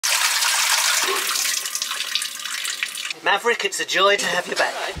Maverick, it's a joy to have you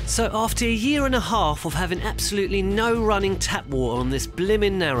back. So after 1.5 years of having absolutely no running tap water on this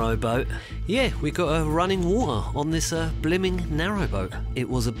blimmin' narrowboat, yeah, we got a running water on this blimmin' narrowboat. It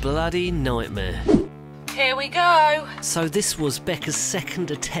was a bloody nightmare. Here we go. So this was Becca's second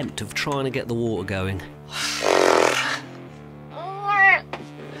attempt of trying to get the water going.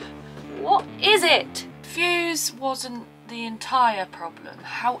 What is it? Fuse wasn't the entire problem.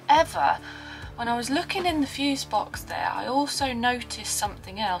 However, when I was looking in the fuse box there, I also noticed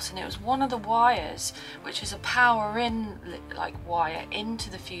something else, and it was one of the wires, which is a power in wire into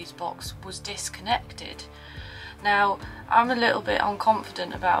the fuse box, was disconnected. Now, I'm a little bit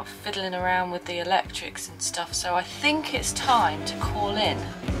unconfident about fiddling around with the electrics and stuff, so I think it's time to call in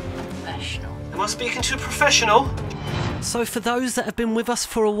a professional. Am I speaking to a professional? So for those that have been with us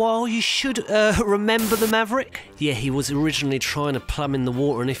for a while, you should remember the Maverick. Yeah, he was originally trying to plumb in the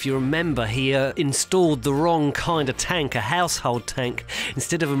water, and if you remember, he installed the wrong kind of tank, a household tank,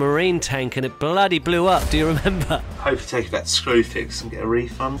 instead of a marine tank, and it bloody blew up. Do you remember? Hope you take it back to Screwfix and get a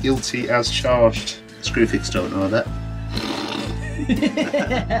refund. Guilty as charged. Screwfix don't know that.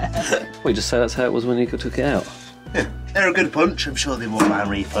 We just say that's how it was when he took it out. Yeah, they're a good bunch. I'm sure they won't mind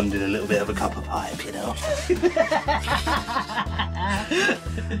refunding a little bit of a copper pipe, you know.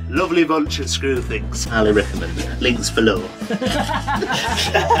 Lovely bunch at Screwfix. Highly recommend it. Links below.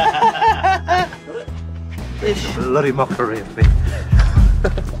 Bloody mockery of me.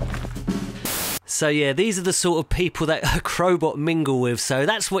 So yeah, these are the sort of people that Crobot mingle with, so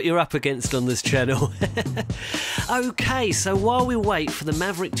that's what you're up against on this channel. Okay, so while we wait for the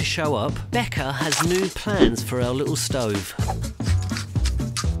Maverick to show up, Becca has new plans for our little stove.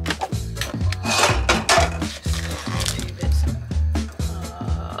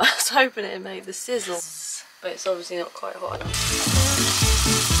 I was hoping it made the sizzle, but it's obviously not quite hot enough.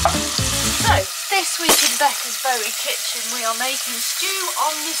 So, this week in Becca's Bowie kitchen we are making stew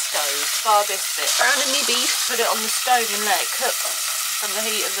on the stove, bar this bit. Browning me beef, put it on the stove and let it cook from the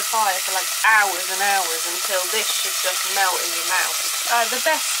heat of the fire for like hours and hours until this should just melt in your mouth. The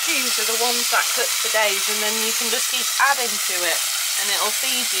best stews are the ones that cook for days, and then you can just keep adding to it and it'll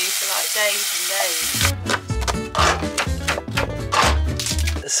feed you for like days and days.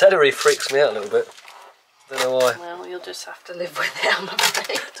 The celery freaks me out a little bit. Don't know why. Well, you'll just have to live with it, I'm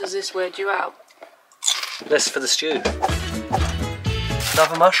afraid. Does this weird you out? Less for the stew.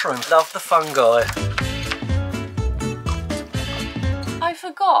 Love a mushroom, love the fungi. I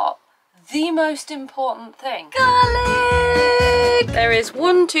forgot the most important thing. Garlic! There is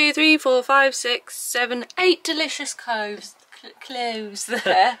 1, 2, 3, 4, 5, 6, 7, 8 delicious cloves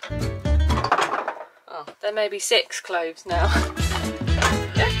there. Oh, there may be 6 cloves now.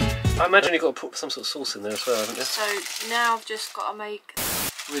 I imagine you've got to put some sort of sauce in there as well, haven't you? So now I've just got to make...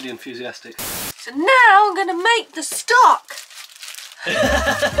 Really enthusiastic. So now I'm going to make the stock!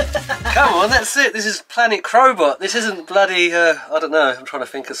 Come on, that's it. This is Planet Crobot. This isn't bloody, I don't know, I'm trying to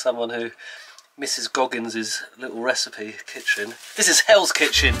think of someone who... Mrs. Goggins' little recipe kitchen. This is Hell's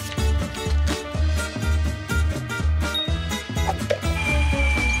Kitchen.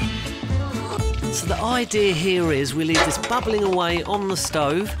 So the idea here is we leave this bubbling away on the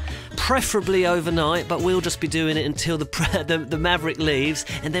stove, preferably overnight, but we'll just be doing it until the Maverick leaves,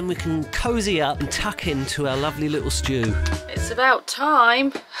 and then we can cosy up and tuck into our lovely little stew. It's about time.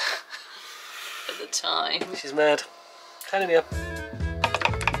 At the time. She's mad. Telling you.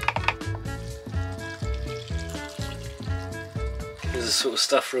 This is the sort of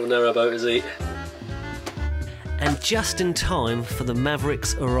stuff real narrowboaters eat. And just in time for the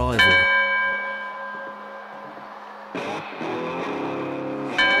Maverick's arrival.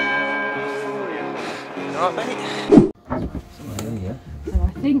 Alright, mate? So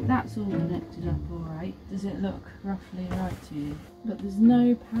I think that's all connected up alright. Does it look roughly right to you? But there's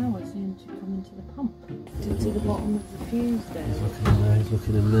no power seem to come into the pump. To the bottom of the fuse there. He's looking in there, he's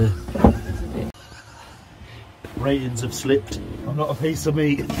looking in there. There's a bit. Ratings have slipped. I'm not a piece of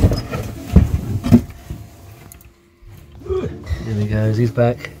meat. There he goes, he's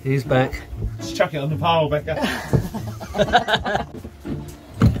back, he's back. Just chuck it on the pile, Becca.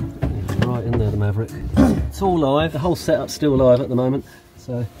 Right in there, the Maverick. It's all live, the whole setup's still live at the moment,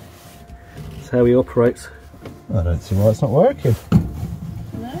 so that's how he operates. I don't see why it's not working.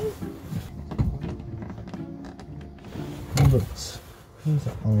 No? Looks. Where's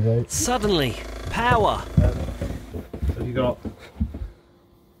that one go? Suddenly, power! Have you got?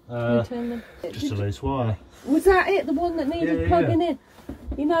 Just a loose wire. Was that it? The one that needed plugging in?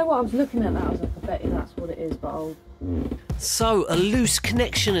 You know what? I was looking at that. I was like, I bet you that's what it is, but I'll. So a loose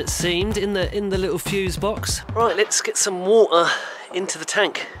connection, it seemed, in the little fuse box. Right, let's get some water into the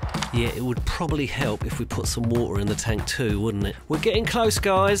tank. Yeah, it would probably help if we put some water in the tank too, wouldn't it? We're getting close,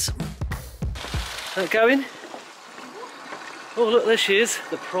 guys. That going? Oh, look, there she is.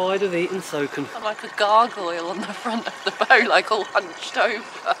 The pride of Eton Soken. I'm like a gargoyle on the front of the boat, like all hunched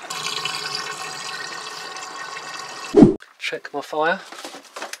over. Check my fire.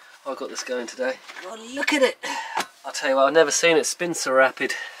 I got this going today. Oh, look at it. I'll tell you what, I've never seen it spin so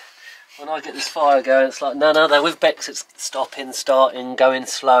rapid. When I get this fire going, it's like, no, with Bex it's stopping, starting, going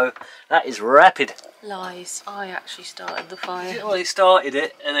slow. That is rapid. Lies. I actually started the fire. Well, he started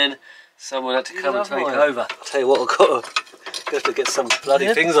it, and then someone had to come and take over. I'll tell you what, I've got to get some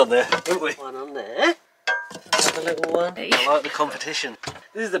bloody things on there, haven't we? One on there. Another little one. I like the competition.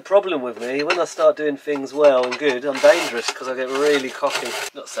 This is the problem with me. When I start doing things well and good, I'm dangerous because I get really cocky.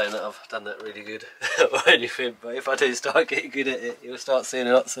 Not saying that I've done that really good or anything, but if I do start getting good at it, you'll start seeing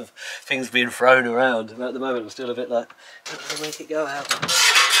lots of things being thrown around. But at the moment, I'm still a bit like, how do I make it go out?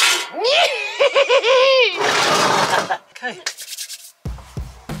 Okay.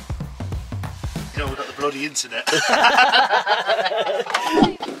 You know, we've got the bloody internet.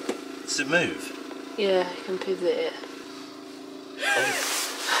 Does it move? Yeah, you can pivot it. Yeah.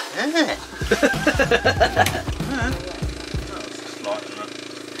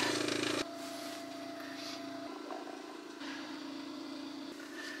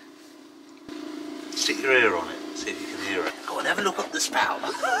 Stick your ear on it, see if you can hear it. Go and have a look up the spout.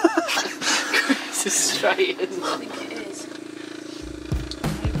 This is straight, isn't it? I think it is.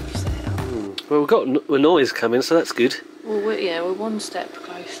 Well, we've got a noise coming, so that's good. Well, we're one step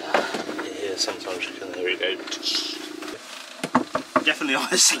closer. Yeah, sometimes you can. There we go. Definitely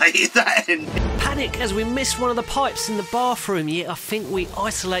isolated that in. Panic as we missed one of the pipes in the bathroom. Yeah, I think we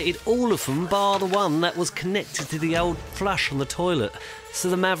isolated all of them bar the one that was connected to the old flush on the toilet. So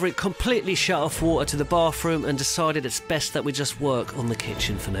the Maverick completely shut off water to the bathroom and decided it's best that we just work on the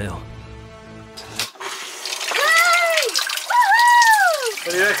kitchen for now.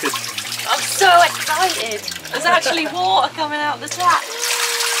 What do you reckon? I'm so excited. There's actually water coming out the tap.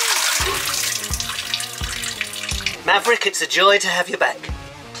 Maverick, it's a joy to have you back.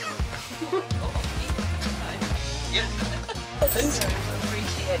 Yeah. Thanks. I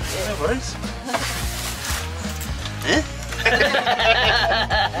appreciate it. No worries.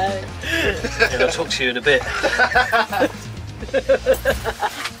 Yeah, I'll talk to you in a bit.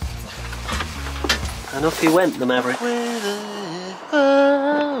 And off he went, the Maverick.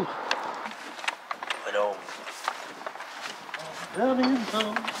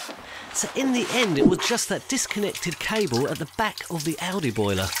 So in the end, it was just that disconnected cable at the back of the Audi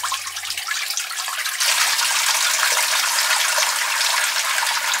boiler.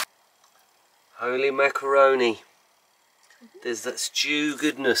 Holy macaroni. There's that stew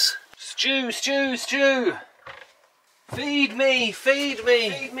goodness. Stew, stew, stew! Feed me, feed me!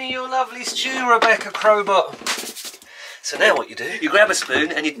 Feed me your lovely stew, Rebecca Crobot. So now what you do, you grab a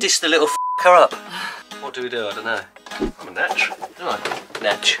spoon and you dish the little f***er up. What do we do? I don't know. I'm a natch, don't I?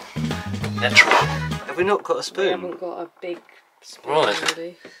 Natch. Natural. Have we not got a spoon? We haven't got a big spoon. Right.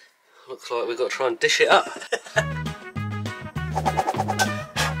 Really. Looks like we've got to try and dish it up.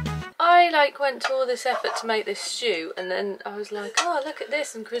 I went to all this effort to make this stew, and then I was like, oh, look at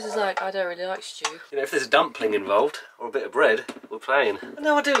this, and Chris is like, I don't really like stew. You know, if there's a dumpling involved, or a bit of bread, we're playing.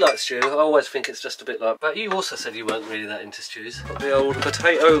 No, I do like stew. I always think it's just a bit like... But you also said you weren't really that into stews. Got the old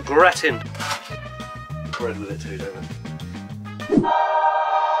potato gratin. Bread with it too, don't we?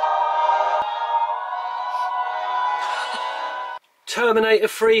 Terminator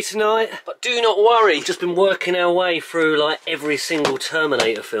free tonight, but do not worry, we've just been working our way through every single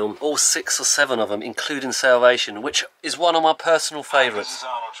Terminator film, all 6 or 7 of them, including Salvation, which is one of my personal favourites. This is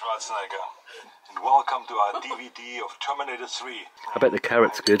Arnold Schwarzenegger, and welcome to our DVD of Terminator 3. I bet the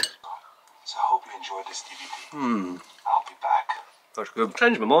carrot's good. So I hope you enjoyed this DVD. I'll be back. That's good. I've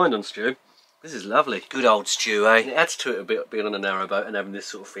changed my mind on stew. This is lovely. Good old stew, eh? It adds to it a bit being on a narrowboat and having this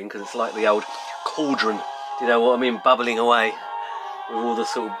sort of thing, because it's like the old cauldron. Do you know what I mean? Bubbling away. With all the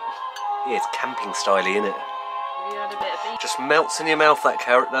sort of... Yeah, it's camping style-y, isn't it? Have you had a bit of beef? Just melts in your mouth, that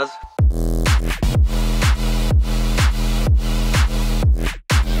carrot does.